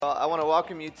Well, I want to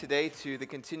welcome you today to the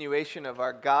continuation of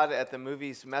our God at the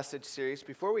Movies message series.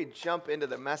 Before we jump into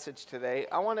the message today,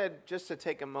 I wanted just to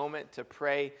take a moment to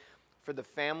pray for the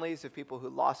families of people who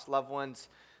lost loved ones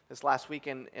this last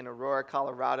weekend in Aurora,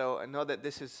 Colorado. I know that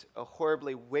this is a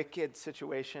horribly wicked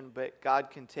situation, but God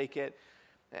can take it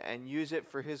and use it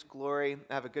for His glory.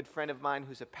 I have a good friend of mine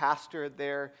who's a pastor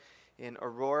there in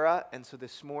Aurora, and so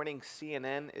this morning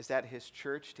CNN is at his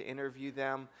church to interview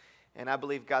them. And I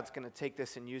believe God's going to take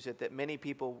this and use it, that many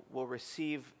people will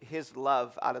receive His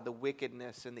love out of the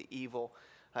wickedness and the evil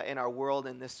in our world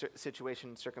in this situation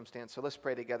and circumstance. So let's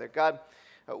pray together. God,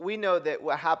 we know that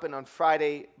what happened on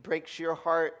Friday breaks your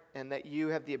heart and that you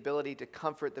have the ability to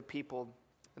comfort the people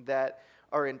that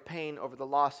are in pain over the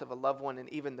loss of a loved one and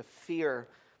even the fear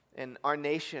in our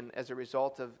nation as a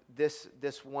result of this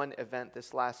one event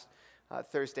this last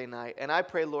Thursday night. And I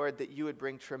pray, Lord, that you would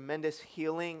bring tremendous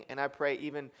healing, and I pray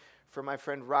even for my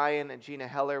friend Ryan and Gina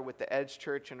Heller with the Edge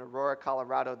Church in Aurora,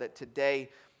 Colorado, that today,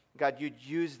 God, you'd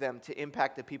use them to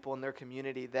impact the people in their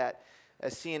community, that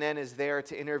as CNN is there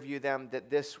to interview them, that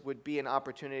this would be an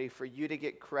opportunity for you to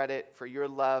get credit for your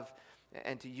love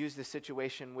and to use the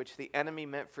situation which the enemy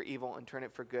meant for evil and turn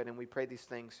it for good. And we pray these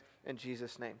things in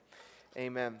Jesus' name.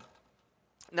 Amen.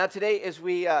 Now today, as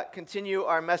we continue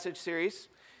our message series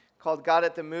called God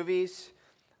at the Movies,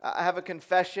 I have a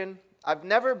confession. I've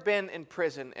never been in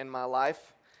prison in my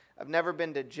life. I've never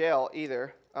been to jail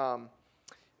either.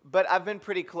 But I've been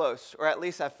pretty close, or at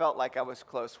least I felt like I was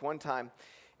close one time.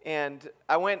 And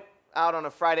I went out on a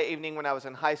Friday evening when I was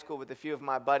in high school with a few of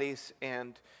my buddies,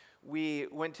 and we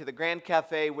went to the Grand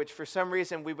Cafe, which for some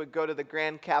reason we would go to the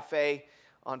Grand Cafe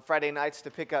on Friday nights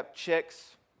to pick up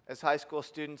chicks as high school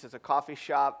students, as a coffee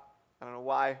shop. I don't know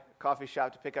why, coffee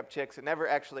shop to pick up chicks. It never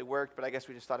actually worked, but I guess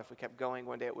we just thought if we kept going,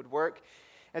 one day it would work.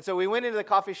 And so we went into the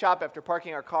coffee shop after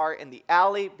parking our car in the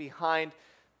alley behind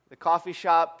the coffee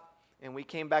shop, and we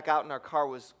came back out and our car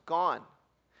was gone.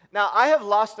 Now, I have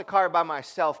lost a car by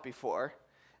myself before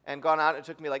and gone out. It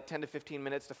took me like 10 to 15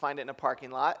 minutes to find it in a parking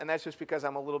lot, and that's just because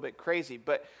I'm a little bit crazy.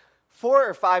 But 4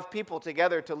 or 5 people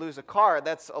together to lose a car,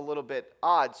 that's a little bit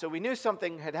odd. So we knew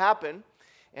something had happened.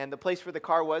 And the place where the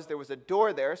car was, there was a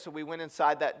door there, so we went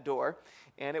inside that door,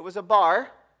 and it was a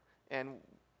bar, and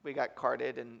we got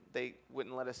carded, and they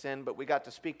wouldn't let us in, but we got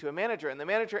to speak to a manager, and the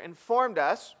manager informed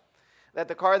us that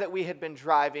the car that we had been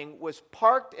driving was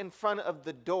parked in front of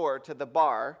the door to the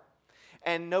bar,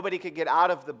 and nobody could get out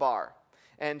of the bar.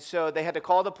 And so they had to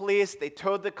call the police, they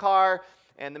towed the car,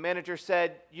 and the manager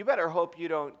said, you better hope you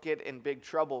don't get in big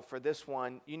trouble for this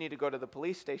one. You need to go to the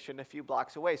police station a few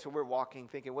blocks away. So we're walking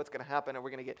thinking, what's going to happen? Are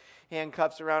we going to get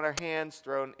handcuffs around our hands,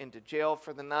 thrown into jail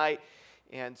for the night?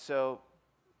 And so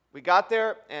we got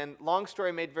there, and long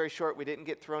story made very short, we didn't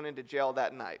get thrown into jail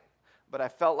that night. But I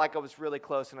felt like I was really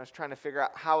close, and I was trying to figure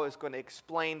out how I was going to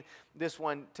explain this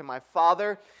one to my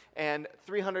father. And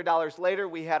 $300 later,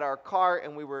 we had our car,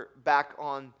 and we were back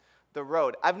on the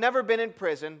road. I've never been in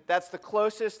prison. That's the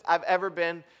closest I've ever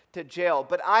been to jail.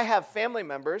 But I have family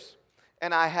members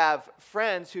and I have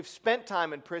friends who've spent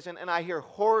time in prison, and I hear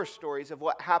horror stories of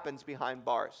what happens behind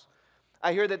bars.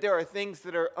 I hear that there are things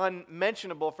that are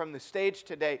unmentionable from the stage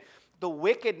today. The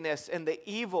wickedness and the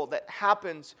evil that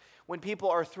happens when people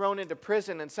are thrown into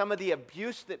prison and some of the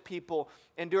abuse that people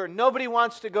endure. Nobody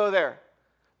wants to go there.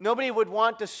 Nobody would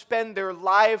want to spend their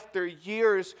life, their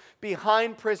years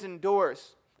behind prison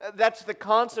doors. That's the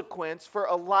consequence for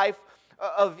a life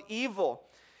of evil.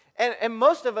 And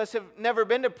most of us have never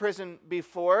been to prison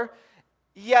before,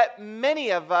 yet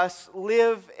many of us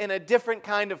live in a different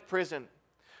kind of prison.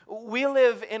 We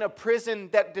live in a prison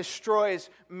that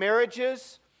destroys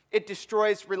marriages. It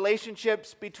destroys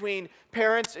relationships between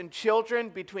parents and children,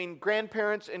 between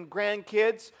grandparents and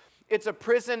grandkids. It's a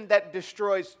prison that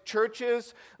destroys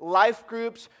churches, life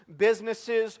groups,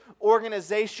 businesses,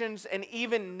 organizations, and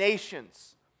even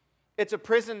nations. It's a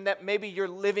prison that maybe you're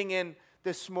living in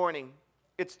this morning.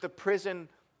 It's the prison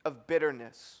of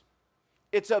bitterness.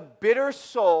 It's a bitter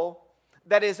soul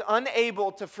that is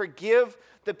unable to forgive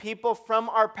the people from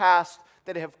our past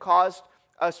that have caused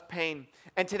us pain.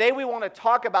 And today we want to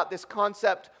talk about this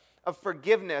concept of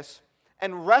forgiveness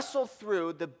and wrestle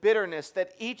through the bitterness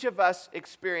that each of us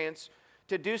experience.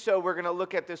 To do so, we're going to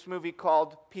look at this movie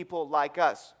called People Like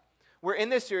Us. We're in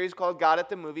this series called God at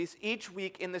the Movies. Each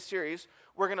week in the series,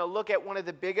 we're going to look at one of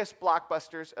the biggest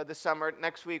blockbusters of the summer.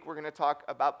 Next week, we're going to talk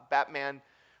about Batman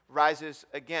Rises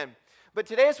Again. But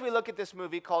today, as we look at this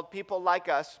movie called People Like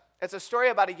Us, it's a story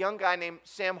about a young guy named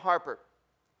Sam Harper.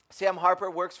 Sam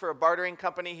Harper works for a bartering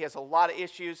company. He has a lot of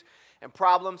issues and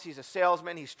problems. He's a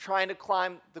salesman. He's trying to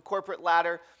climb the corporate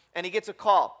ladder, and he gets a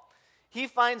call. he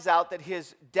finds out that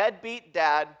his deadbeat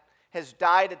dad has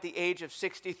died at the age of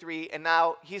 63, and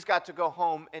now he's got to go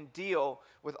home and deal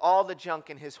with all the junk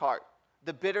in his heart,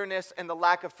 the bitterness and the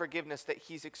lack of forgiveness that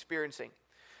he's experiencing.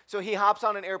 So he hops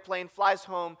on an airplane, flies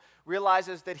home,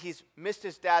 realizes that he's missed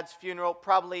his dad's funeral,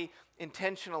 probably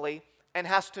intentionally, and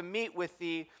has to meet with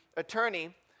the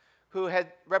attorney who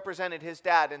had represented his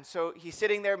dad. And so he's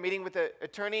sitting there meeting with the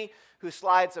attorney who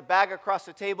slides a bag across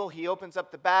the table. He opens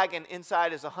up the bag, and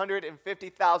inside is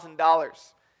 $150,000.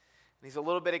 And he's a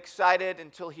little bit excited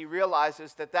until he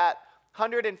realizes that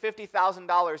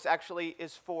 $150,000 actually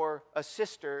is for a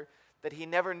sister that he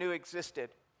never knew existed.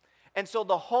 And so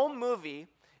the whole movie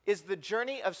is the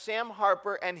journey of Sam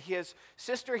Harper and his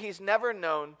sister he's never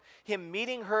known, him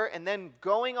meeting her and then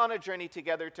going on a journey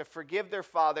together to forgive their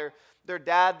father, their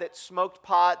dad that smoked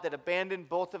pot, that abandoned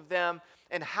both of them,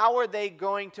 and how are they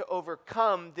going to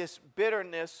overcome this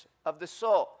bitterness of the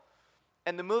soul.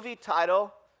 And the movie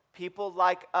title, People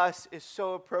Like Us, is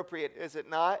so appropriate, is it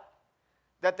not?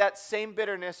 That same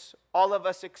bitterness all of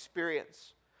us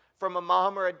experience. From a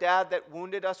mom or a dad that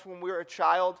wounded us when we were a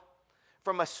child,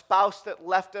 from a spouse that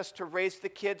left us to raise the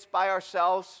kids by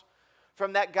ourselves,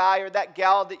 from that guy or that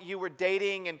gal that you were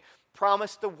dating and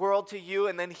promised the world to you,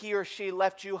 and then he or she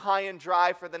left you high and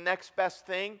dry for the next best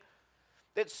thing.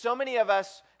 That so many of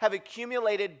us have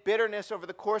accumulated bitterness over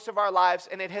the course of our lives,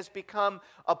 and it has become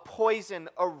a poison,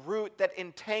 a root that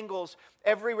entangles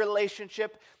every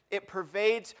relationship. It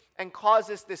pervades and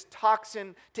causes this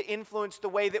toxin to influence the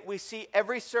way that we see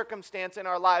every circumstance in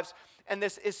our lives. And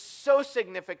this is so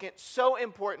significant, so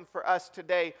important for us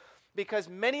today, because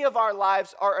many of our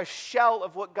lives are a shell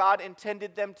of what God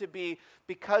intended them to be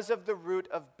because of the root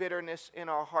of bitterness in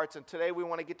our hearts. And today we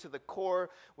want to get to the core.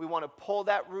 We want to pull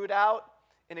that root out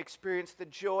and experience the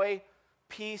joy,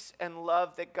 peace, and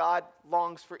love that God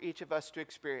longs for each of us to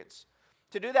experience.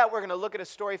 To do that, we're going to look at a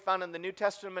story found in the New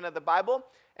Testament of the Bible,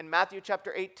 in Matthew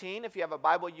chapter 18. If you have a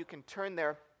Bible, you can turn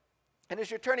there. And as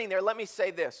you're turning there, let me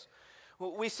say this.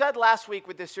 We said last week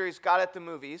with this series, God at the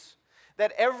Movies,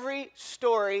 that every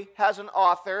story has an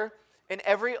author, and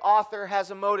every author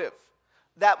has a motive.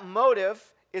 That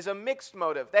motive is a mixed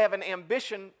motive. They have an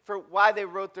ambition for why they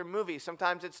wrote their movie.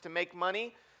 Sometimes it's to make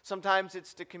money. Sometimes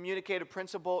it's to communicate a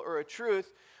principle or a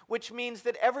truth, which means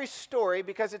that every story,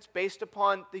 because it's based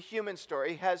upon the human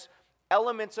story, has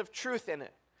elements of truth in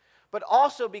it. But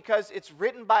also because it's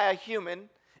written by a human,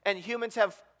 and humans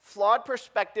have flawed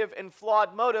perspective and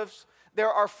flawed motives, there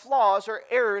are flaws or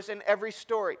errors in every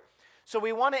story. So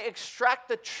we want to extract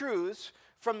the truths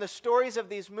from the stories of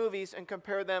these movies and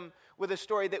compare them with a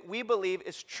story that we believe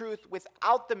is truth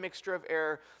without the mixture of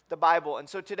error, the Bible. And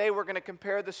so today we're going to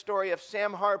compare the story of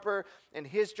Sam Harper and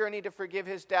his journey to forgive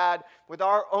his dad with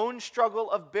our own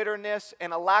struggle of bitterness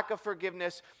and a lack of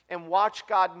forgiveness, and watch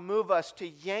God move us to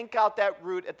yank out that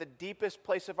root at the deepest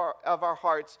place of our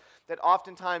hearts that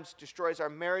oftentimes destroys our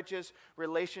marriages,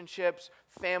 relationships,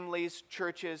 families,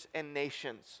 churches, and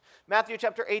nations. Matthew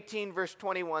chapter 18, verse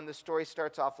 21, the story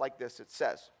starts off like this. It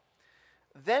says,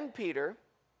 "Then Peter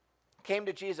came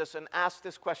to Jesus and asked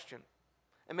this question."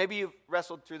 And maybe you've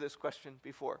wrestled through this question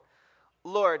before.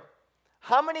 "Lord,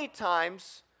 how many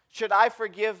times should I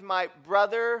forgive my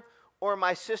brother or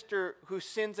my sister who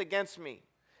sins against me?"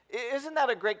 Isn't that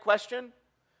a great question?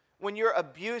 When you're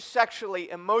abused sexually,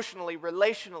 emotionally,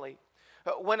 relationally,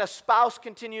 when a spouse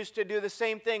continues to do the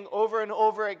same thing over and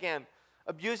over again,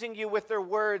 abusing you with their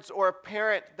words, or a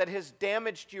parent that has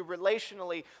damaged you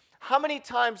relationally, how many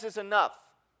times is enough?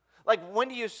 Like, when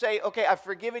do you say, okay, I've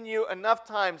forgiven you enough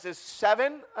times? Is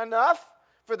 7 enough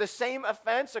for the same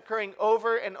offense occurring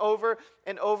over and over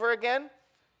and over again?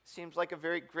 Seems like a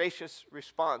very gracious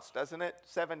response, doesn't it?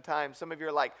 7 times. Some of you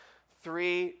are like,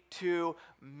 3, 2,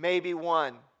 maybe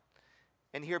 1.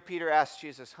 And here Peter asks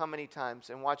Jesus, how many times?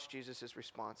 And watch Jesus'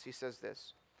 response. He says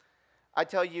this, "I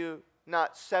tell you,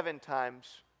 not 7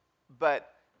 times,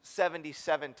 but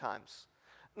 77 times."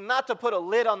 Not to put a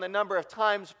lid on the number of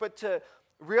times, but to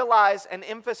realize and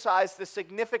emphasize the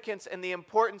significance and the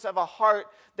importance of a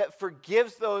heart that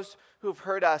forgives those who've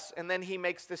hurt us. And then he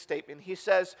makes this statement. He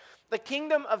says, "The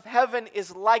kingdom of heaven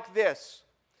is like this."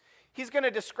 He's going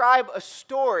to describe a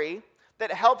story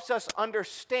that helps us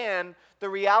understand the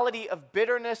reality of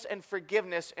bitterness and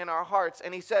forgiveness in our hearts.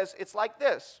 And he says, it's like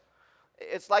this.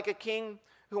 It's like a king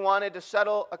who wanted to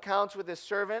settle accounts with his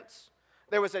servants.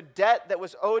 There was a debt that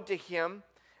was owed to him,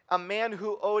 a man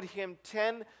who owed him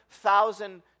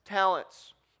 10,000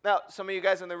 talents. Now, some of you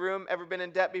guys in the room ever been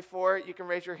in debt before? You can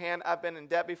raise your hand. I've been in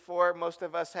debt before. Most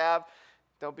of us have.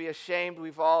 Don't be ashamed.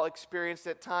 We've all experienced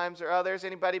at times or others.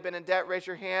 Anybody been in debt? Raise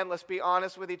your hand. Let's be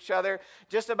honest with each other.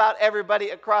 Just about everybody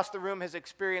across the room has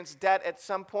experienced debt at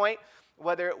some point,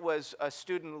 whether it was a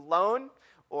student loan,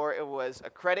 or it was a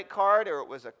credit card, or it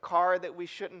was a car that we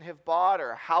shouldn't have bought,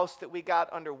 or a house that we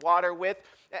got underwater with.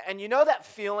 And you know that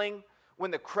feeling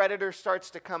when the creditor starts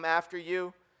to come after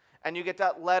you, and you get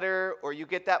that letter, or you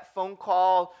get that phone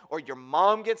call, or your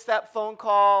mom gets that phone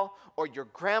call, or your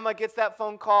grandma gets that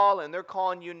phone call, and they're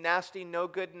calling you nasty, no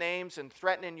good names and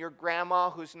threatening your grandma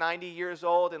who's 90 years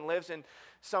old and lives in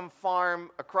some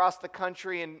farm across the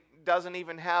country and doesn't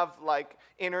even have like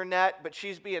internet, but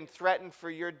she's being threatened for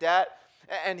your debt.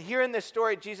 And here in this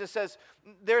story, Jesus says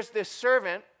there's this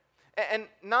servant, and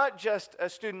not just a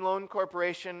student loan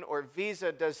corporation or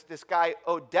Visa does this guy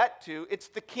owe debt to, it's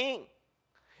the king.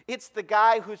 It's the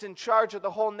guy who's in charge of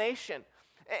the whole nation.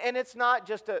 And it's not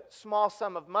just a small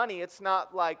sum of money. It's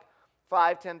not like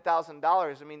 $5,000,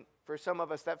 $10,000. I mean, for some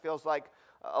of us, that feels like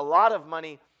a lot of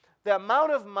money. The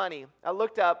amount of money, I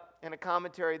looked up in a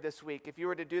commentary this week, if you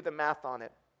were to do the math on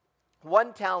it,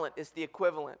 one talent is the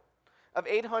equivalent of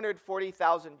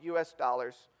 840,000 US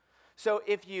dollars. So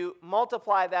if you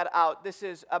multiply that out, this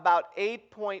is about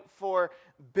 $8.4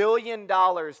 billion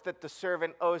that the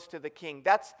servant owes to the king.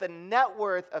 That's the net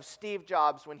worth of Steve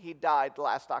Jobs when he died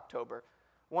last October.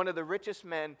 One of the richest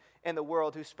men in the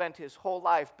world who spent his whole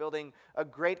life building a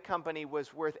great company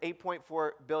was worth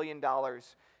 $8.4 billion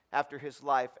after his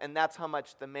life. And that's how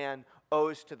much the man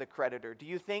owes to the creditor. Do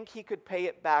you think he could pay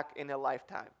it back in a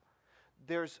lifetime?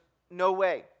 There's no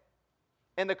way.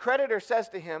 And the creditor says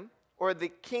to him, or the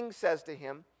king says to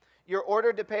him, you're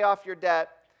ordered to pay off your debt,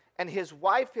 and his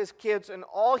wife, his kids, and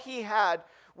all he had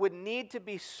would need to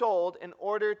be sold in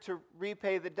order to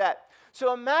repay the debt.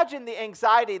 So imagine the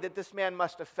anxiety that this man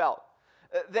must have felt.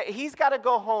 That he's got to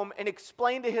go home and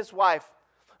explain to his wife,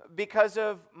 because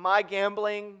of my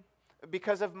gambling,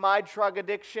 because of my drug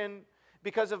addiction,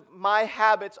 because of my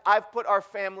habits, I've put our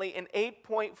family in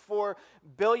 $8.4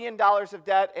 billion of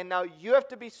debt, and now you have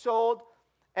to be sold,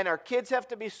 and our kids have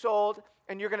to be sold,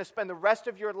 and you're going to spend the rest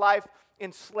of your life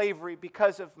in slavery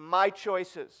because of my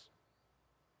choices.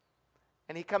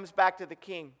 And he comes back to the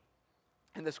king,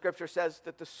 and the scripture says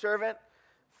that the servant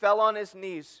fell on his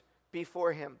knees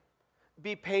before him.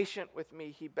 Be patient with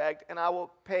me, he begged, and I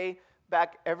will pay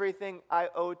back everything I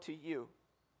owe to you.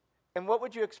 And what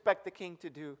would you expect the king to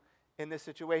do in this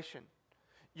situation?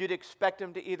 You'd expect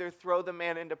him to either throw the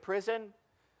man into prison.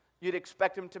 You'd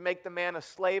expect him to make the man a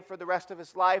slave for the rest of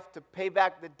his life, to pay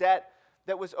back the debt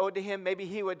that was owed to him. Maybe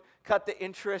he would cut the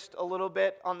interest a little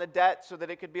bit on the debt so that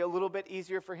it could be a little bit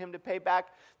easier for him to pay back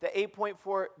the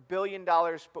 $8.4 billion.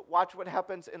 But watch what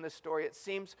happens in the story. It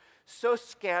seems so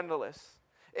scandalous.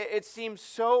 It seems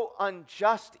so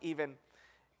unjust even.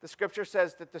 The scripture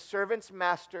says that the servant's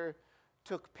master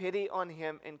took pity on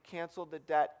him and canceled the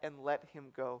debt and let him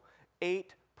go.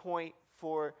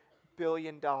 $8.4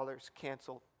 billion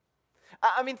canceled.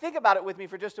 I mean, think about it with me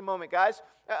for just a moment, guys.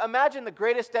 Imagine the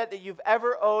greatest debt that you've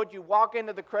ever owed. You walk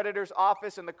into the creditor's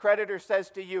office and the creditor says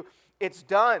to you, it's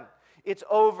done. It's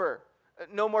over.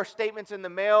 No more statements in the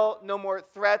mail. No more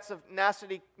threats of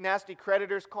nasty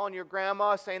creditors calling your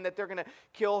grandma saying that they're going to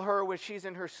kill her when she's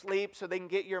in her sleep so they can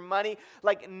get your money.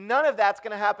 Like, none of that's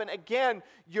going to happen. Again,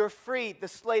 you're free. The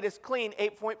slate is clean.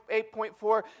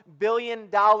 $8.4 billion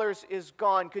is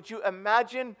gone. Could you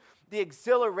imagine the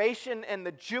exhilaration and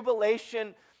the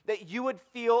jubilation that you would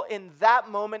feel in that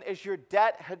moment as your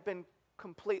debt had been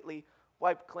completely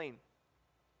wiped clean?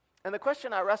 And the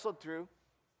question I wrestled through,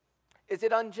 is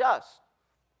it unjust?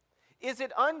 Is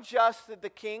it unjust that the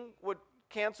king would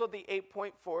cancel the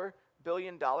 $8.4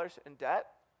 billion in debt?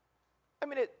 I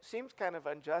mean, it seems kind of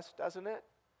unjust, doesn't it?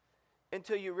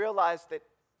 Until you realize that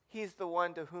he's the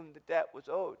one to whom the debt was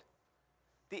owed.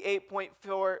 The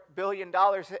 $8.4 billion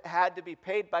had to be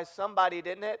paid by somebody,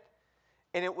 didn't it?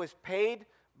 And it was paid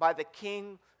by the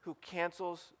king who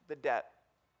cancels the debt.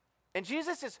 And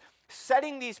Jesus is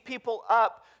setting these people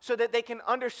up so that they can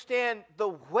understand the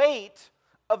weight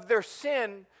of their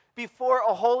sin before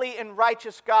a holy and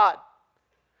righteous God.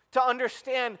 To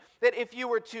understand that if you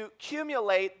were to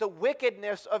accumulate the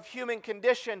wickedness of human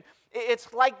condition,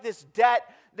 it's like this debt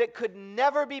that could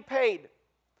never be paid.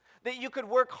 That you could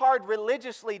work hard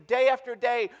religiously day after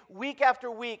day, week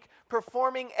after week,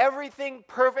 performing everything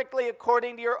perfectly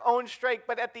according to your own strength.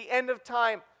 But at the end of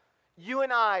time, you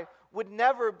and I would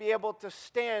never be able to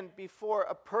stand before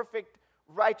a perfect,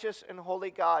 righteous, and holy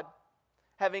God,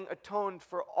 having atoned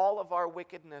for all of our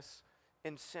wickedness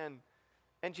and sin.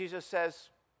 And Jesus says,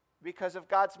 because of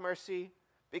God's mercy,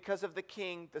 because of the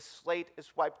king, the slate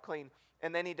is wiped clean.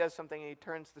 And then he does something and he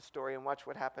turns the story, and watch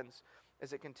what happens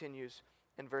as it continues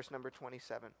in verse number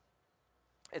 27.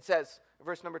 It says,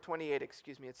 verse number 28,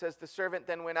 it says, the servant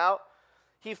then went out.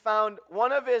 He found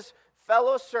one of his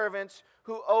fellow servants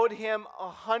who owed him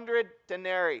 100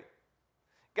 denarii.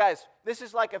 Guys, this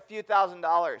is like a few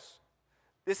 $1,000s.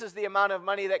 This is the amount of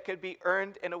money that could be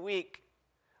earned in a week.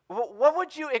 What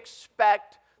would you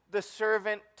expect the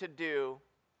servant to do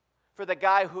for the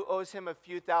guy who owes him a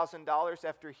few $1,000s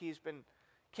after he's been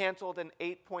canceled an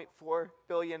 $8.4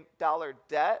 billion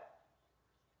debt?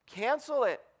 Cancel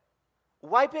it.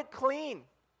 Wipe it clean.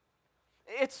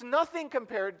 It's nothing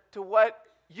compared to what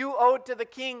you owed to the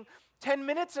king 10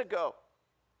 minutes ago.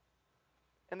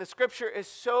 And the scripture is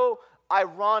so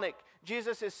ironic.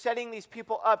 Jesus is setting these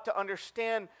people up to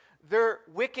understand their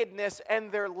wickedness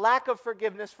and their lack of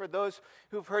forgiveness for those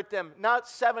who've hurt them. Not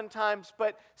 7 times,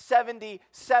 but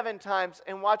 77 times.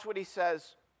 And watch what he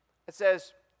says. It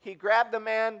says, he grabbed the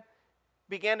man,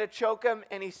 began to choke him,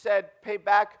 and he said, pay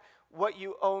back what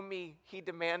you owe me, he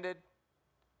demanded.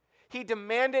 He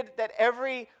demanded that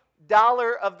every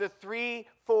dollar of the $3,000,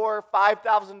 $4,000,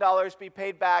 $5,000 be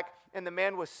paid back, and the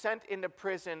man was sent into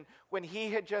prison when he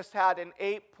had just had an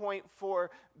 $8.4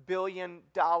 billion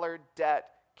debt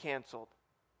canceled.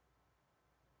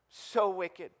 So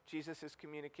wicked, Jesus is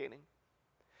communicating.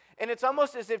 And it's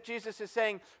almost as if Jesus is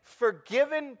saying,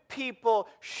 forgiven people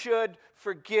should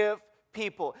forgive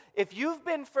people. If you've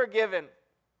been forgiven,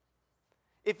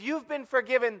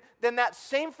 then that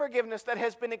same forgiveness that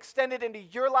has been extended into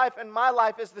your life and my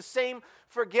life is the same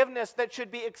forgiveness that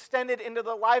should be extended into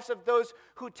the lives of those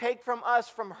who take from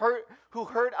us, who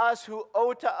hurt us, who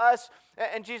owe to us.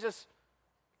 And Jesus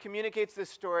communicates this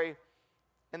story,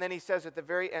 and then he says at the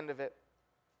very end of it,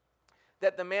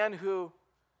 that the man who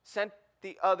sent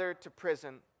the other to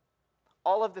prison,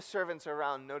 all of the servants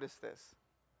around noticed this.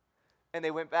 And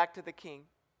they went back to the king.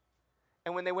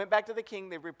 And when they went back to the king,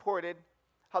 they reported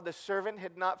how the servant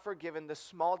had not forgiven the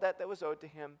small debt that was owed to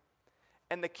him.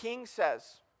 And the king says,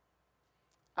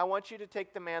 I want you to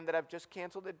take the man that I've just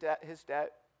canceled his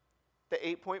debt, the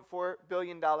 $8.4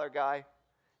 billion guy,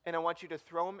 and I want you to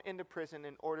throw him into prison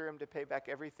and order him to pay back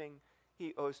everything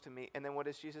he owes to me. And then what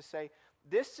does Jesus say?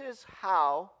 This is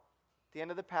how, the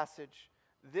end of the passage,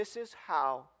 this is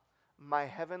how my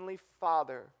heavenly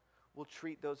Father will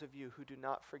treat those of you who do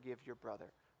not forgive your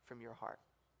brother from your heart.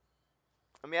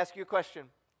 Let me ask you a question.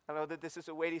 I know that this is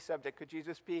a weighty subject. Could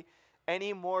Jesus be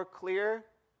any more clear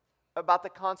about the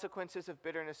consequences of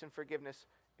bitterness and forgiveness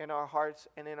in our hearts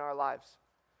and in our lives?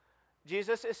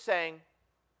 Jesus is saying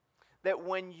that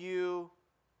when you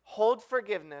hold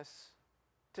forgiveness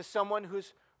to someone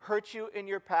who's hurt you in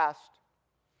your past,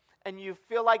 and you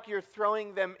feel like you're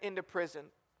throwing them into prison,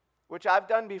 which I've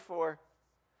done before,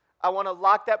 I want to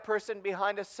lock that person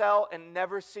behind a cell and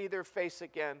never see their face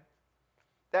again.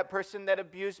 That person that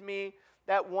abused me,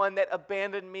 that one that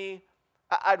abandoned me,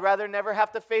 I'd rather never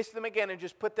have to face them again and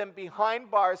just put them behind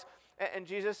bars. And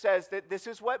Jesus says that this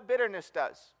is what bitterness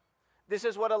does. This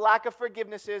is what a lack of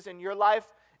forgiveness is in your life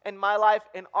and my life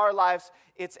and our lives.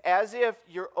 It's as if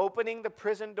you're opening the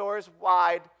prison doors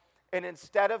wide, and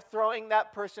instead of throwing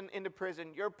that person into prison,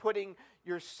 you're putting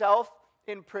yourself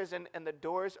in prison, and the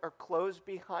doors are closed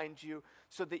behind you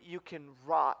so that you can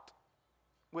rot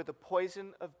with the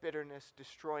poison of bitterness,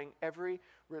 destroying every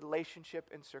relationship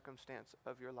and circumstance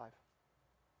of your life.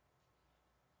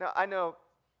 Now, I know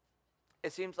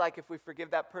it seems like if we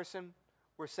forgive that person,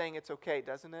 we're saying it's okay,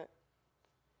 doesn't it?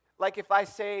 Like if I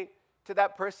say to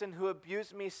that person who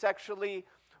abused me sexually,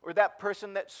 or that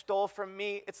person that stole from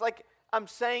me, it's like I'm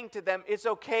saying to them, it's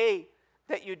okay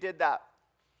that you did that.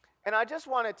 And I just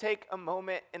want to take a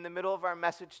moment in the middle of our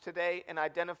message today and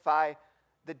identify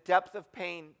the depth of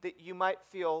pain that you might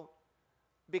feel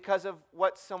because of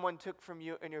what someone took from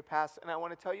you in your past. And I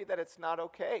want to tell you that it's not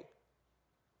okay.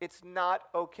 It's not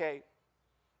okay.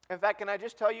 In fact, can I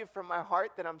just tell you from my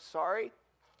heart that I'm sorry?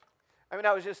 I mean,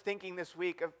 I was just thinking this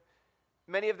week of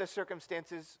many of the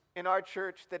circumstances in our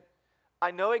church that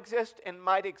I know exist and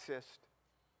might exist.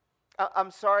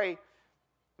 I'm sorry,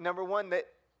 number one, that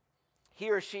he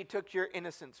or she took your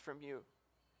innocence from you.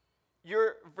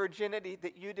 Your virginity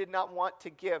that you did not want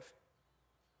to give.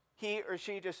 He or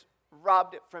she just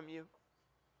robbed it from you.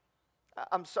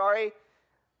 I'm sorry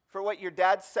for what your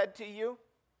dad said to you,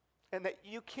 and that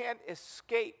you can't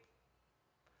escape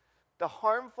the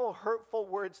harmful, hurtful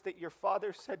words that your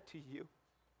father said to you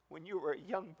when you were a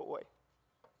young boy.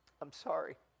 I'm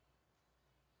sorry.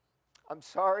 I'm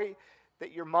sorry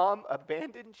that your mom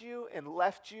abandoned you and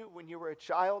left you when you were a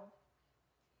child,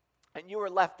 and you were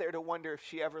left there to wonder if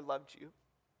she ever loved you.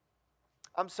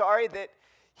 I'm sorry that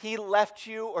he left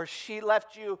you or she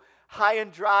left you high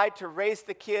and dry to raise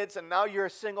the kids, and now you're a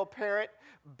single parent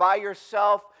by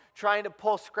yourself trying to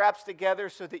pull scraps together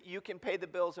so that you can pay the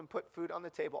bills and put food on the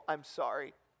table. I'm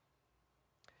sorry.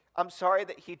 I'm sorry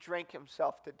that he drank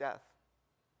himself to death,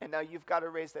 and now you've got to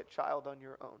raise that child on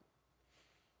your own.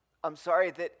 I'm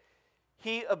sorry that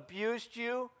he abused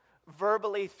you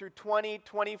verbally through 20,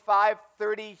 25,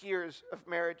 30 years of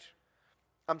marriage.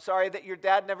 I'm sorry that your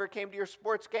dad never came to your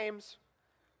sports games.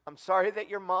 I'm sorry that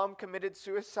your mom committed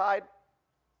suicide.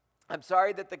 I'm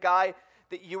sorry that the guy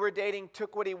that you were dating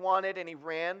took what he wanted and he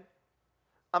ran.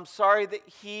 I'm sorry that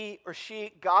he or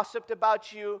she gossiped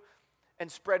about you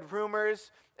and spread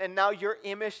rumors, and now your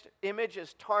image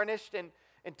is tarnished and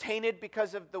tainted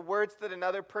because of the words that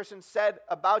another person said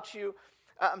about you.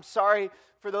 I'm sorry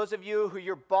for those of you who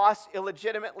your boss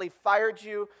illegitimately fired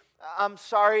you. I'm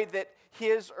sorry that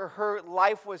his or her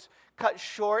life was cut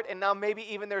short, and now maybe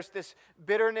even there's this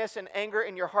bitterness and anger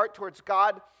in your heart towards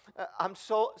God. I'm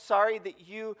so sorry that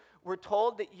you were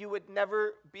told that you would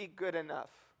never be good enough,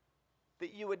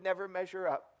 that you would never measure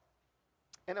up.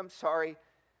 And I'm sorry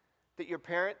that your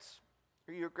parents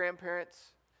or your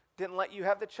grandparents didn't let you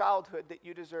have the childhood that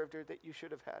you deserved or that you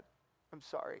should have had. I'm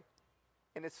sorry.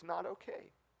 And it's not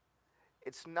okay.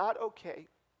 It's not okay.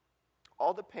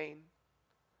 All the pain,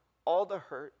 all the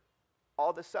hurt,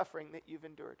 all the suffering that you've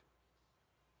endured.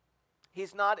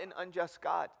 He's not an unjust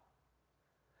God.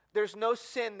 There's no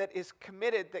sin that is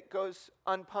committed that goes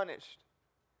unpunished.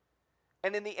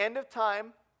 And in the end of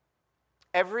time,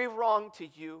 every wrong to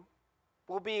you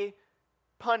will be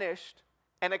punished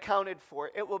and accounted for.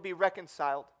 It will be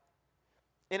reconciled.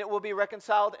 And it will be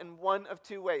reconciled in one of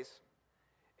two ways.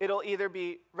 It'll either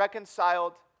be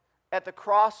reconciled at the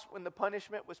cross when the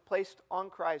punishment was placed on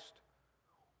Christ,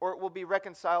 or it will be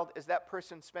reconciled as that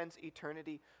person spends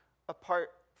eternity apart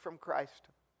from Christ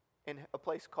in a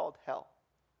place called hell.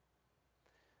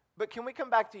 But can we come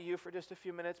back to you for just a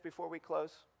few minutes before we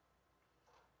close?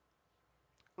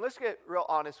 Let's get real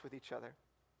honest with each other.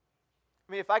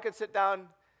 I mean, if I could sit down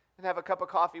and have a cup of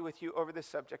coffee with you over this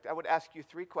subject, I would ask you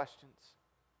 3 questions.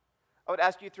 I would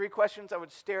ask you 3 questions. I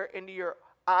would stare into your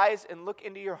eyes and look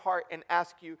into your heart and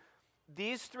ask you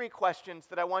these 3 questions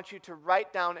that I want you to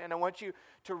write down and I want you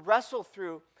to wrestle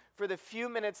through for the few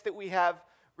minutes that we have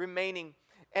remaining.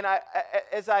 And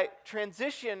as I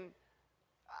transition,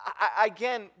 I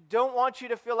again don't want you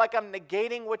to feel like I'm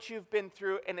negating what you've been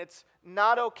through, and it's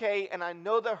not okay, and I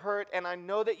know the hurt, and I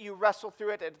know that you wrestle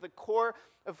through it at the core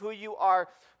of who you are.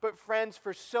 But friends,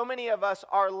 for so many of us,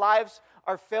 our lives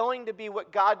are failing to be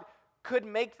what God could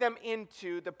make them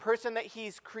into, the person that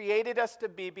He's created us to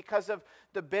be because of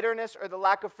the bitterness or the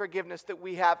lack of forgiveness that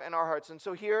we have in our hearts. And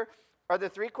so here are the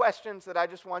 3 questions that I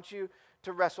just want you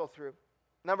to wrestle through.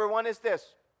 Number 1 is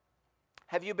this: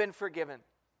 have you been forgiven?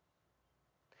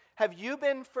 Have you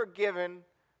been forgiven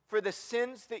for the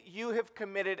sins that you have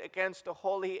committed against a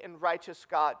holy and righteous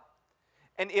God?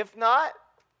 And if not,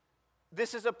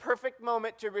 this is a perfect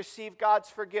moment to receive God's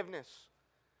forgiveness.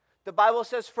 The Bible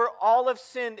says, for all have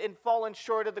sinned and fallen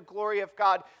short of the glory of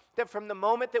God, that from the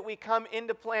moment that we come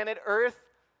into planet Earth,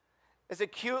 as a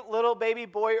cute little baby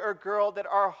boy or girl, that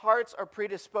our hearts are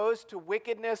predisposed to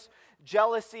wickedness,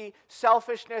 jealousy,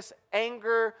 selfishness,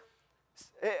 anger,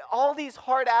 all these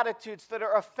hard attitudes that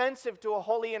are offensive to a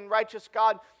holy and righteous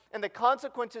God, and the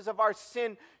consequences of our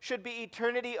sin should be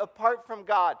eternity apart from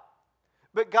God.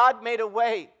 But God made a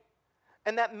way,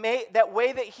 and that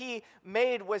way that He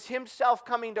made was Himself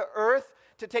coming to earth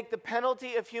to take the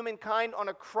penalty of humankind on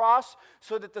a cross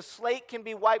so that the slate can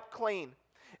be wiped clean.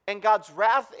 And God's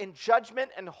wrath and judgment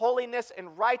and holiness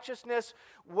and righteousness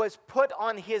was put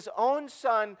on His own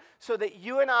Son so that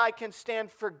you and I can stand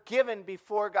forgiven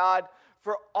before God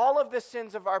for all of the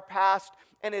sins of our past.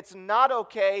 And it's not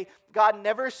okay. God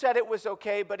never said it was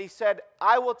okay, but He said,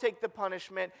 I will take the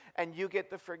punishment and you get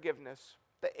the forgiveness.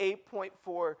 The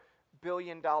 $8.4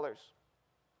 billion.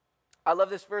 I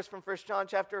love this verse from 1 John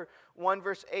chapter 1,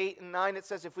 verse 8 and 9. It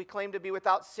says, if we claim to be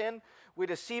without sin, we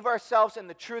deceive ourselves and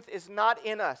the truth is not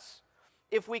in us.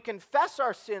 If we confess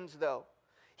our sins, though,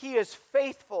 He is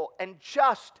faithful and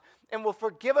just and will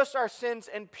forgive us our sins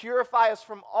and purify us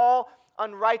from all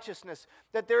unrighteousness.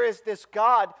 That there is this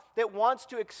God that wants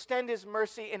to extend His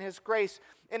mercy and His grace.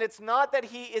 And it's not that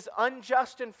He is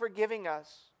unjust in forgiving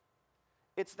us.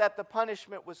 It's that the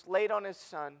punishment was laid on His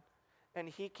Son, and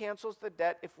He cancels the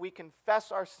debt if we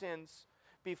confess our sins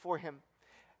before Him.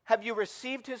 Have you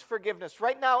received His forgiveness?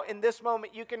 Right now, in this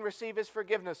moment, you can receive His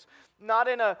forgiveness. Not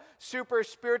in a super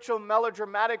spiritual,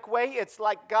 melodramatic way. It's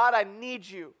like, God, I need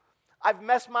you. I've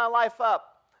messed my life up.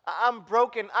 I'm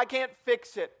broken. I can't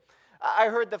fix it. I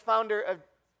heard the founder of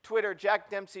Twitter Jack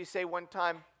Dempsey say one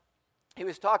time, he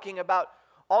was talking about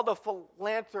all the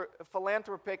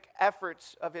philanthropic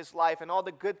efforts of his life and all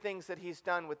the good things that he's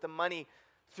done with the money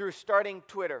through starting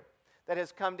Twitter that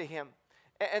has come to him.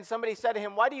 And somebody said to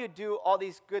him, why do you do all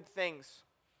these good things?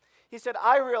 He said,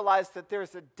 I realize that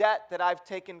there's a debt that I've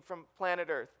taken from planet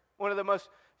Earth. One of the most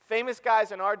famous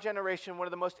guys in our generation, one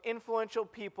of the most influential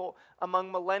people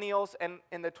among millennials and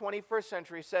in the 21st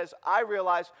century says, I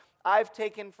realize I've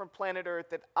taken from planet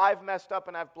Earth, that I've messed up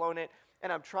and I've blown it,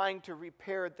 and I'm trying to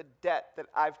repair the debt that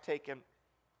I've taken.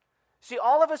 See,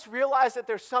 all of us realize that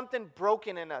there's something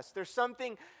broken in us. There's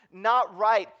something not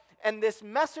right. And this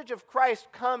message of Christ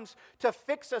comes to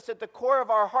fix us at the core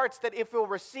of our hearts, that if we'll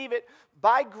receive it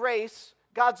by grace,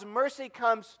 God's mercy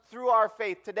comes through our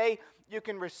faith. Today, you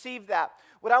can receive that.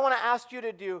 What I want to ask you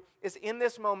to do is in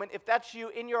this moment, if that's you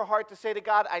in your heart, to say to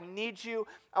God, I need you.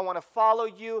 I want to follow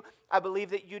you. I believe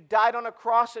that you died on a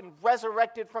cross and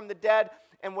resurrected from the dead.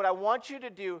 And what I want you to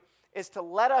do is to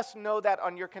let us know that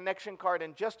on your connection card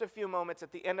in just a few moments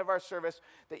at the end of our service,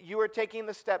 that you are taking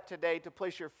the step today to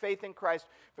place your faith in Christ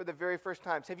for the very first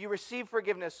time. Have you received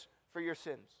forgiveness for your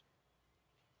sins?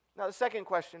 Now, the second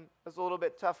question is a little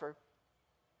bit tougher.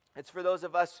 It's for those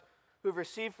of us who've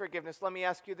received forgiveness. Let me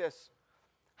ask you this.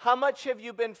 How much have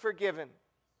you been forgiven?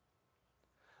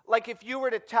 Like if you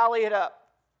were to tally it up,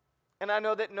 and I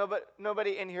know that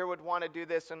nobody in here would want to do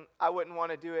this, and I wouldn't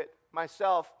want to do it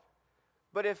myself,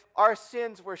 but if our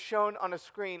sins were shown on a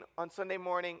screen on Sunday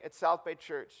morning at South Bay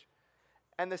Church,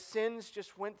 and the sins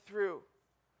just went through,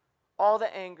 all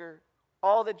the anger,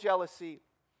 all the jealousy.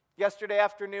 Yesterday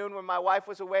afternoon when my wife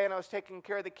was away and I was taking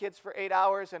care of the kids for 8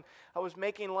 hours, and I was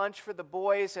making lunch for the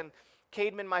boys, and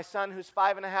Cademan, my son, who's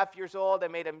 5.5 years old, I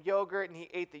made him yogurt, and he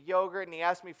ate the yogurt, and he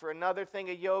asked me for another thing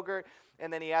of yogurt,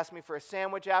 and then he asked me for a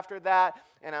sandwich after that,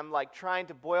 and I'm like trying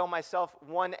to boil myself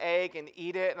one egg and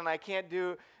eat it, and I can't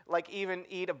even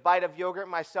eat a bite of yogurt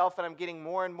myself, and I'm getting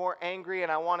more and more angry,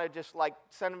 and I want to just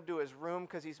send him to his room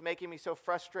because he's making me so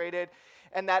frustrated.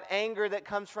 And that anger that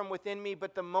comes from within me,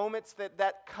 but the moments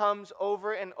that comes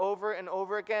over and over and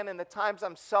over again, and the times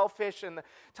I'm selfish and the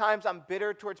times I'm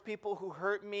bitter towards people who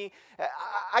hurt me,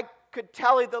 I could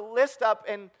tally the list up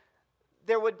and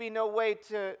there would be no way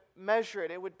to measure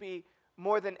it. It would be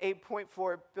more than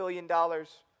 $8.4 billion.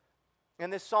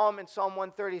 And this psalm in Psalm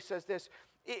 130 says this,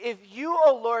 if you,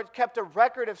 O Lord, kept a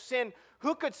record of sin,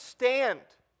 who could stand?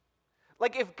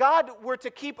 Like if God were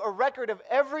to keep a record of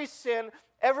every sin,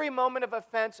 every moment of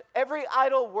offense, every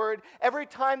idle word, every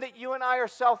time that you and I are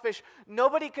selfish,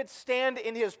 nobody could stand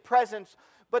in his presence.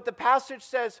 But the passage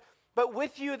says, but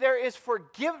with you there is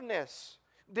forgiveness.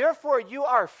 Therefore you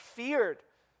are feared.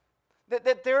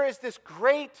 That there is this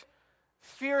great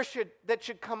fear that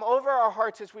should come over our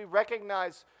hearts as we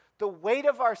recognize the weight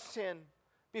of our sin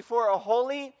before a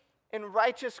holy and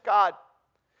righteous God.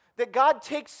 That God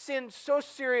takes sin so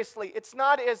seriously. It's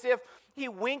not as if he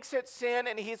winks at sin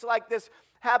and he's like this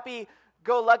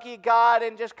happy-go-lucky God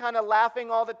and just kind of laughing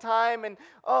all the time. And,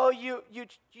 oh, you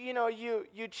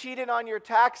cheated on your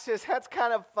taxes. That's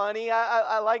kind of funny.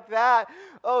 I like that.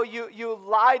 Oh, you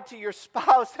lied to your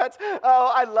spouse.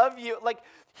 I love you. Like,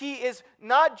 he is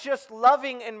not just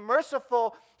loving and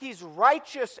merciful. He's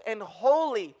righteous and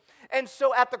holy. And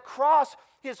so at the cross,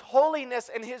 his holiness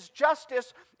and his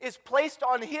justice is placed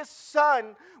on his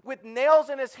son with nails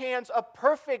in his hands, a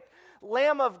perfect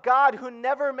Lamb of God who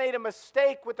never made a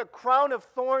mistake, with a crown of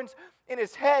thorns in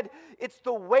his head. It's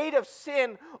the weight of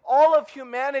sin, all of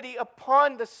humanity,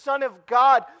 upon the Son of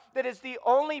God that is the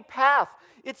only path.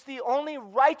 It's the only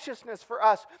righteousness for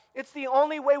us. It's the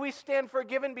only way we stand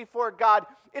forgiven before God.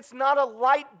 It's not a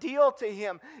light deal to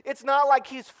him. It's not like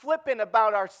he's flippant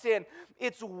about our sin.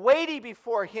 It's weighty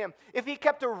before him. If he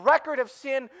kept a record of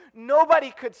sin,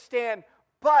 nobody could stand.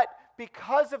 But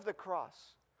because of the cross,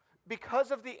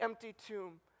 because of the empty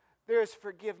tomb, there is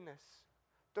forgiveness.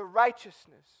 The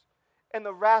righteousness and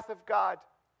the wrath of God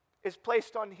is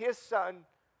placed on his son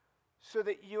so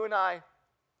that you and I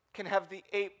can have the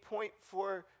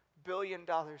 $8.4 billion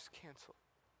canceled.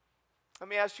 Let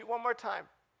me ask you one more time.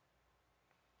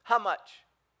 How much?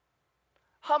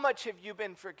 How much have you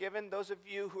been forgiven? Those of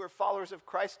you who are followers of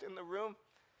Christ in the room,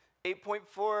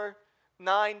 8.4,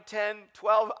 9, 10,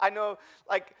 12. I know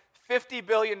 50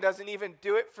 billion doesn't even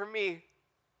do it for me.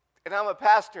 And I'm a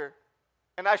pastor,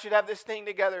 and I should have this thing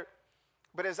together.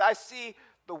 But as I see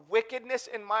the wickedness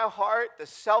in my heart, the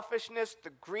selfishness,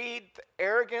 the greed, the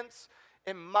arrogance,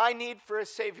 and my need for a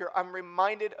Savior, I'm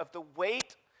reminded of the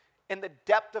weight and the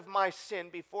depth of my sin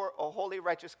before a holy,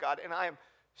 righteous God. And I am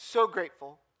so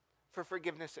grateful for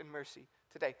forgiveness and mercy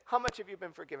today. How much have you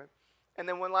been forgiven? And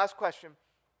then one last question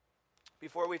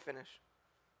before we finish.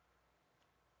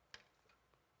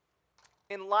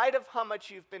 in light of how much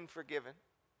you've been forgiven,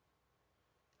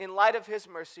 in light of his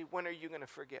mercy, when are you going to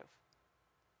forgive?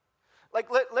 Like,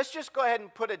 let's just go ahead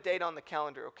and put a date on the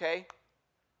calendar, okay?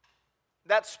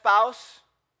 That spouse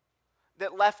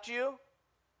that left you,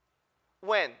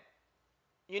 when?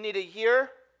 You need a year?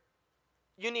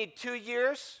 You need 2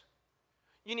 years?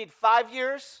 You need 5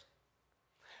 years?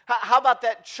 How about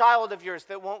that child of yours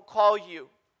that won't call you?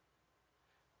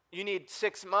 You need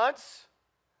 6 months?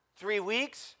 3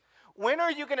 weeks? When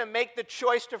are you going to make the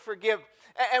choice to forgive?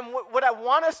 And what I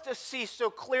want us to see so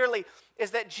clearly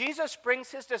is that Jesus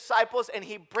brings his disciples and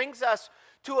he brings us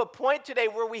to a point today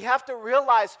where we have to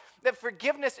realize that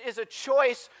forgiveness is a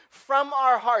choice from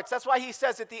our hearts. That's why he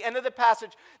says at the end of the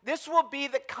passage, this will be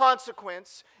the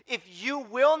consequence if you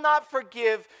will not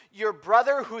forgive your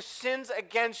brother who sins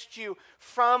against you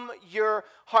from your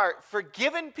heart.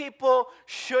 Forgiven people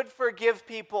should forgive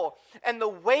people. And the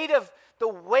weight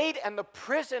and the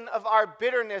prison of our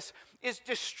bitterness is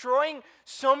destroying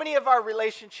so many of our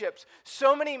relationships,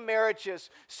 so many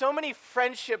marriages, so many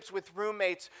friendships with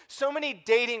roommates, so many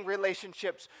dating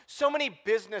relationships, so many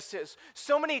businesses,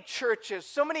 so many churches,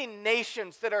 so many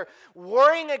nations that are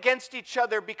warring against each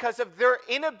other because of their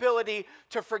inability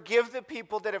to forgive the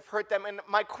people that have hurt them. And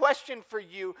my question for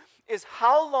you is,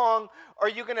 how long are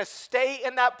you going to stay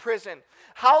in that prison?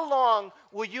 How long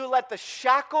will you let the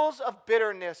shackles of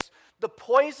bitterness, the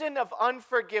poison of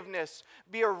unforgiveness,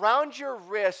 be around your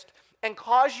wrist and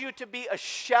cause you to be a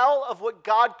shell of what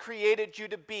God created you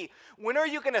to be? When are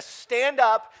you going to stand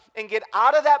up and get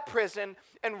out of that prison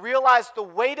and realize the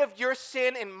weight of your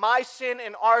sin and my sin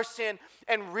and our sin,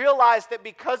 and realize that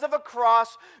because of a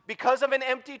cross, because of an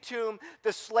empty tomb,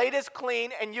 the slate is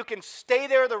clean and you can stay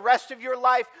there the rest of your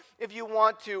life if you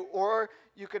want to? Or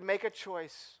you could make a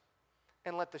choice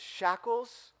and let the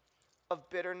shackles of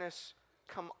bitterness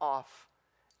come off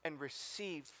and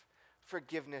receive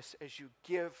forgiveness as you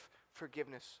give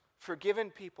forgiveness.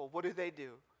 Forgiven people, what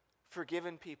do?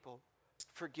 Forgiven people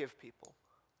forgive people.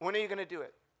 When are you going to do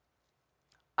it?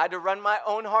 I had to run my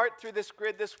own heart through this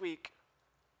grid this week,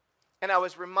 and I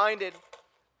was reminded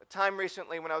a time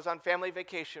recently when I was on family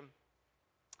vacation.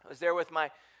 I was there with my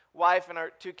wife and our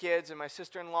 2 kids and my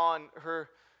sister-in-law and her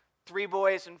 3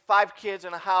 boys and 5 kids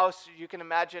in a house. You can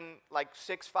imagine, like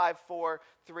 6, 5, 4,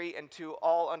 3, and 2,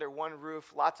 all under one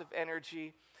roof, lots of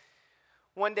energy.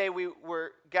 One day we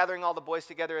were gathering all the boys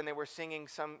together and they were singing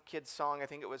some kid's song. I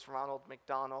think it was Ronald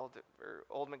McDonald or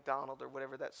Old MacDonald or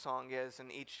whatever that song is,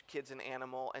 and each kid's an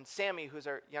animal. And Sammy, who's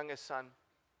our youngest son,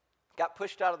 got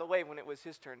pushed out of the way when it was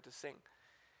his turn to sing.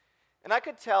 And I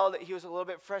could tell that he was a little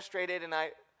bit frustrated, and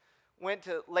I went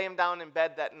to lay him down in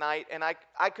bed that night, and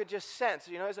I could just sense,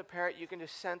 as a parent, you can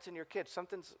just sense in your kid,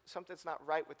 something's not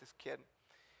right with this kid.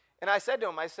 And I said to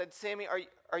him, Sammy,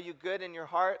 are you good in your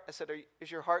heart? I said, is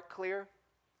your heart clear?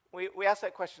 We ask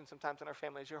that question sometimes in our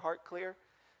family, is your heart clear?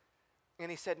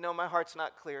 And he said, no, my heart's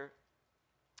not clear.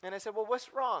 And I said, well,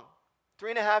 what's wrong?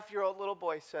 3.5-year-old little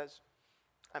boy says,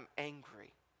 I'm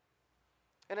angry.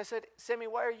 And I said, Sammy,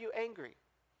 why are you angry?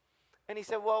 And he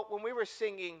said, well, when we were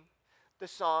singing the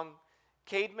song,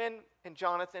 Caedmon and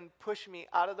Jonathan pushed me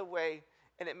out of the way,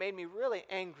 and it made me really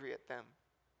angry at them.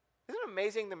 Isn't it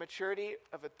amazing, the maturity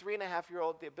of a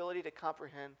 3.5-year-old, the ability to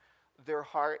comprehend their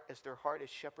heart as their heart is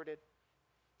shepherded?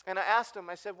 And I asked him,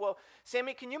 I said, well,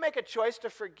 Sammy, can you make a choice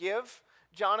to forgive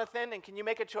Jonathan, and can you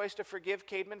make a choice to forgive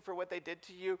Caedmon for what they did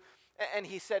to you? And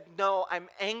he said, no, I'm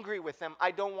angry with them. I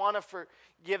don't want to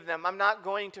forgive them. I'm not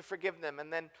going to forgive them.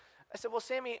 And then I said, well,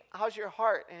 Sammy, how's your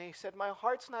heart? And he said, my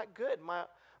heart's not good.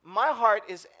 My heart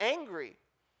is angry.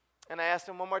 And I asked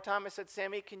him one more time. I said,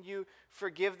 Sammy, can you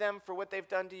forgive them for what they've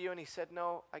done to you? And he said,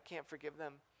 no, I can't forgive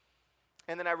them.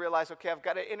 And then I realized, okay, I've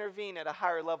got to intervene at a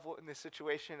higher level in this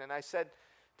situation. And I said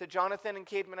to Jonathan and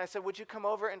Caedmon, I said, would you come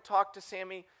over and talk to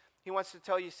Sammy? He wants to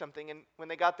tell you something. And when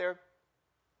they got there,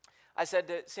 I said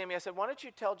to Sammy, why don't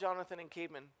you tell Jonathan and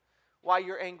Caedmon why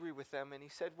you're angry with them? And he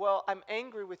said, well, I'm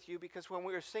angry with you because when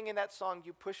we were singing that song,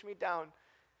 you pushed me down.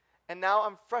 And now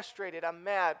I'm frustrated. I'm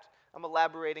mad. I'm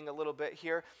elaborating a little bit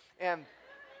here. And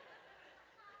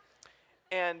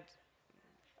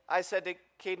I said to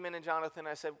Caedmon and Jonathan,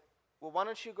 I said, well, why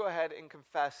don't you go ahead and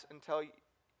confess and tell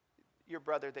your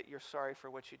brother that you're sorry for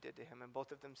what you did to him? And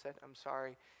both of them said, I'm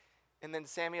sorry. And then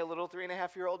Sammy, a little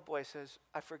 3.5-year-old boy, says,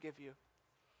 I forgive you.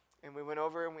 And we went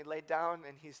over and we laid down,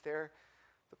 and he's there,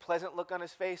 the pleasant look on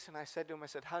his face. And I said to him,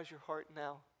 how's your heart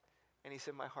now? And he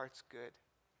said, my heart's good.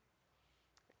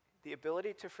 The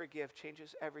ability to forgive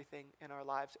changes everything in our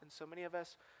lives. And so many of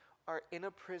us are in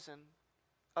a prison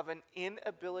of an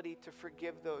inability to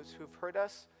forgive those who've hurt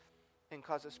us and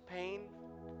caused us pain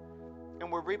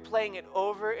and we're replaying it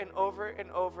over and over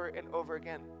and over and over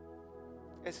again.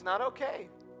 It's not okay.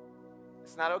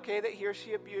 It's not okay that he or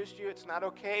she abused you. It's not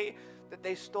okay that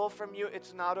they stole from you.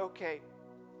 It's not okay.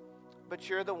 But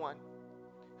you're the one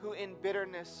who in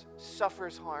bitterness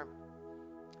suffers harm.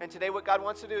 And today what God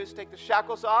wants to do is take the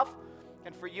shackles off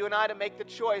and for you and I to make the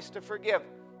choice to forgive.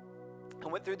 I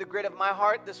went through the grid of my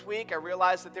heart this week. I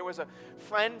realized that there was a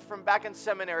friend from back in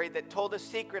seminary that told a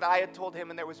secret I had told him,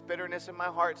 and there was bitterness in my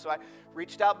heart. So I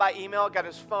reached out by email, got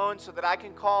his phone so that I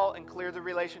can call and clear the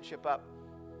relationship up.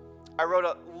 I wrote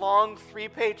a long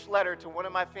 3-page letter to one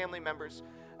of my family members,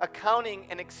 accounting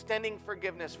and extending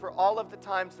forgiveness for all of the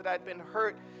times that I'd been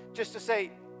hurt, just to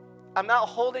say, I'm not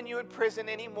holding you in prison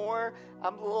anymore.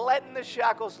 I'm letting the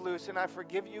shackles loose, and I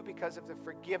forgive you because of the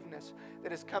forgiveness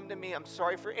that has come to me. I'm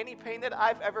sorry for any pain that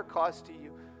I've ever caused to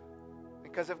you.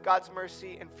 Because of God's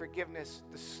mercy and forgiveness,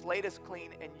 the slate is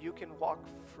clean, and you can walk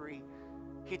free.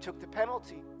 He took the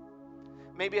penalty.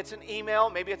 Maybe it's an email,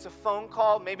 maybe it's a phone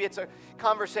call, maybe it's a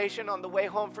conversation on the way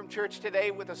home from church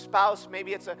today with a spouse,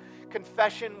 maybe it's a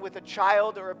confession with a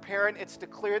child or a parent. It's to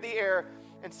clear the air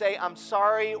and say, I'm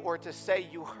sorry, or to say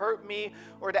you hurt me,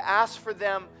 or to ask for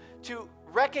them to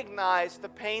recognize the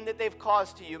pain that they've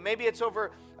caused to you. Maybe it's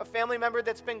over a family member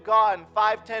that's been gone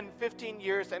 5, 10, 15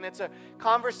 years, and it's a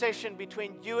conversation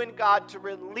between you and God to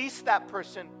release that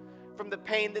person from the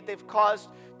pain that they've caused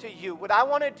to you. What I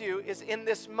want to do is in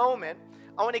this moment,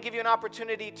 I want to give you an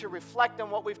opportunity to reflect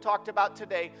on what we've talked about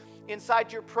today.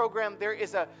 Inside your program, there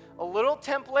is a little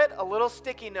template, a little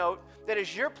sticky note that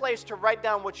is your place to write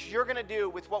down what you're going to do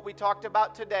with what we talked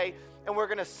about today. And we're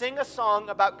going to sing a song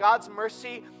about God's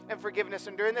mercy and forgiveness.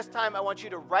 And during this time, I want you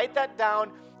to write that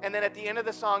down. And then at the end of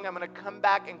the song, I'm going to come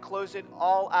back and close it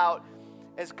all out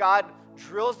as God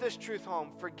drills this truth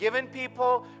home. Forgiven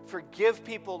people, forgive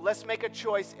people. Let's make a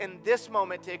choice in this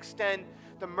moment to extend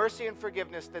the mercy and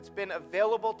forgiveness that's been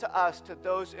available to us, to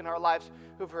those in our lives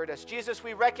who've hurt us. Jesus,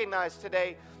 we recognize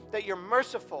today that you're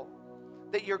merciful,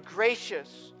 that you're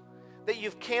gracious, that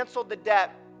you've canceled the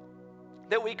debt,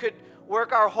 that we could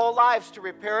work our whole lives to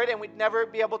repair it and we'd never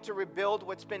be able to rebuild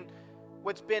what's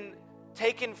been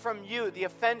taken from you, the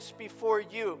offense before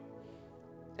you.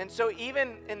 And so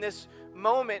even in this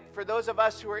moment, for those of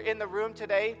us who are in the room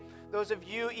today, those of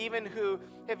you even who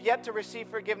have yet to receive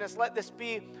forgiveness, let this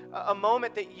be a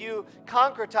moment that you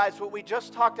concretize what we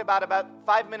just talked about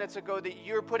 5 minutes ago, that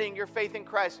you're putting your faith in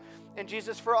Christ. And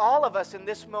Jesus, for all of us in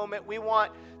this moment, we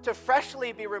want to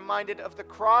freshly be reminded of the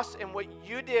cross and what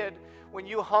you did when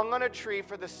you hung on a tree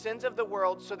for the sins of the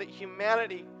world so that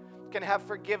humanity can have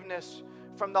forgiveness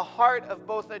from the heart of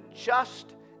both a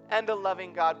just and a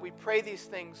loving God. We pray these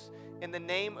things in the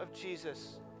name of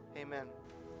Jesus. Amen.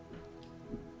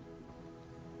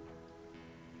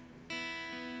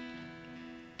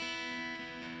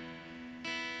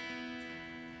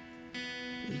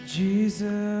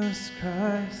 Jesus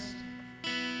Christ,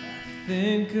 I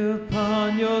think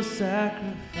upon your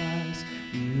sacrifice.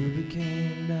 You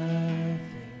became nothing,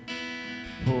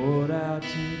 poured out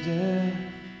to death.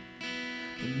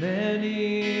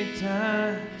 Many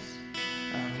times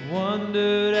I've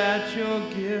wondered at your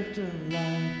gift of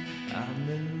life. I'm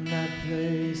in that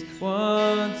place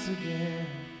once again.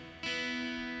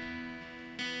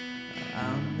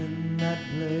 I'm in that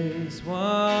place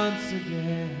once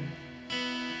again.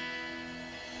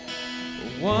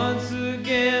 Once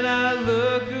again I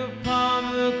look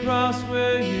upon the cross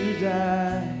where you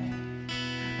died.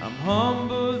 I'm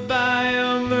humbled by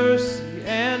your mercy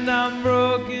and I'm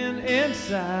broken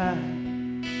inside.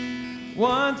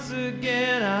 Once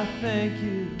again I thank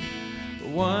you.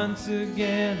 Once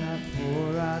again I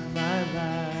pour out my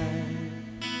life.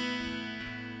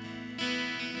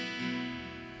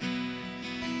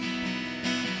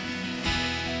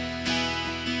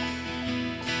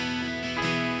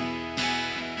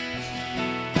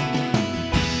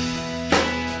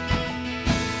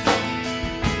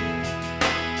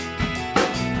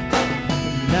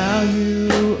 Now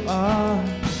you are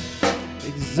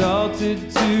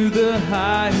exalted to the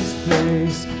highest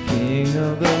place, King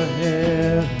of the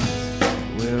heavens,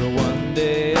 where one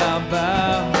day I'll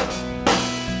bow.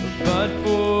 But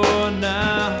for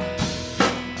now,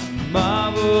 I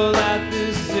marvel at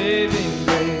this saving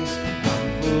grace.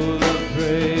 I'm full of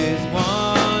praise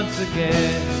once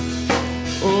again.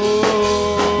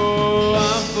 Oh,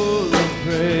 I'm full of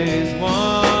praise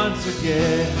once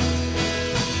again.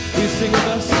 Please sing with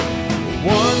us.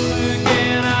 Once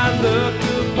again I look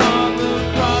upon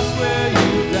the cross where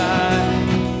you died.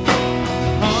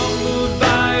 Humbled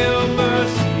by your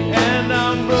mercy and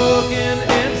I'm broken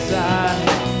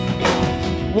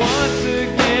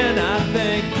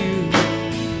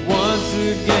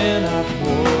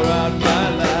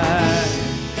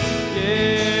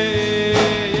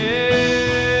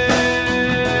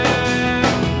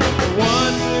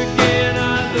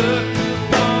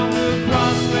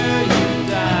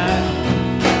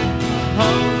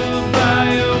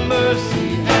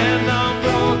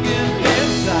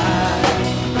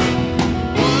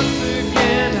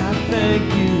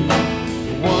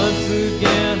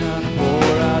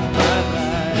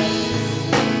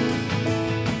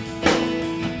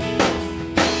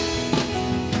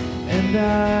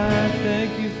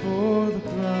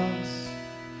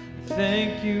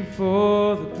thank you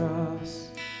for the cross.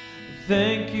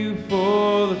 Thank you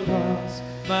for the cross,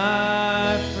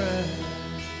 my friend.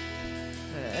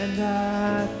 And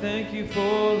I thank you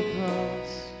for the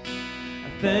cross. I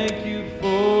thank you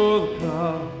for the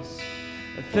cross.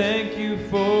 I thank you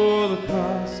for the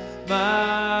cross,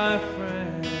 my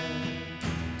friend.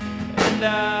 And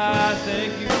I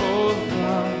thank you for the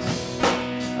cross.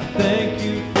 I thank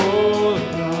you for the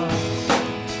cross.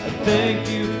 I thank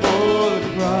you for the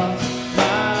cross,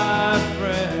 my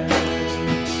friend.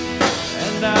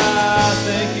 And I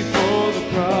thank you for the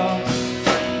cross.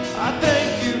 I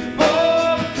thank you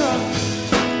for the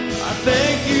cross. I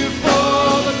thank you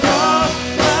for the cross,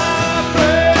 my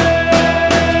friend.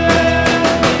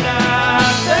 And I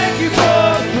thank you for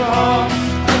the cross.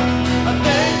 I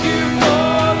thank you for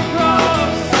the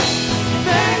cross.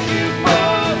 Thank you for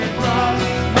the cross,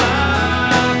 my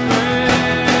friend.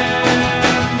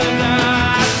 And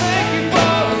I thank you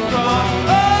for the cross.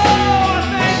 Oh, I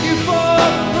thank you for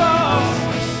the cross.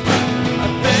 I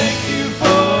thank you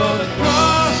for the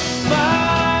cross, my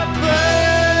friend.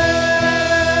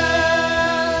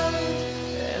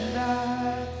 And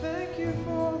I thank you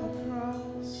for the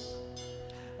cross.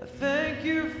 I thank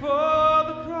you for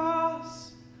the cross.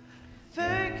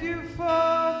 Thank you for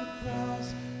the cross,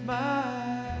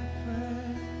 my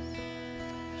friend.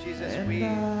 Jesus, And we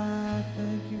I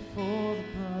thank you for the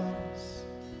cross.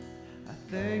 I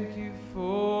thank you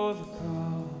for the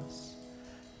cross.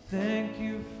 Thank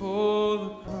you for the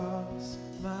cross,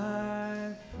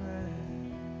 my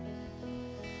friend.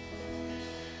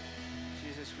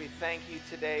 Jesus, we thank you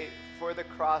today for the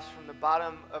cross from the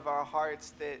bottom of our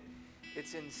hearts, that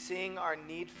it's in seeing our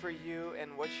need for you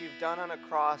and what you've done on a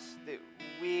cross that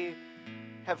we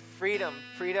have freedom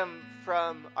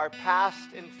from our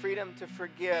past and freedom to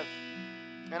forgive.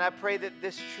 And I pray that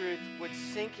this truth would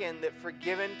sink in, that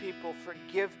forgiven people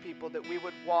forgive people, that we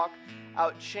would walk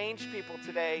out, change people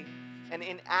today, and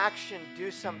in action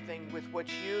do something with what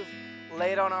you've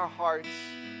laid on our hearts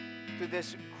through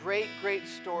this great, great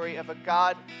story of a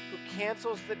God who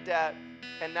cancels the debt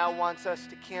and now wants us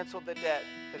to cancel the debt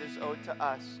that is owed to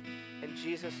us. In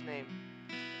Jesus' name,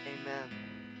 amen.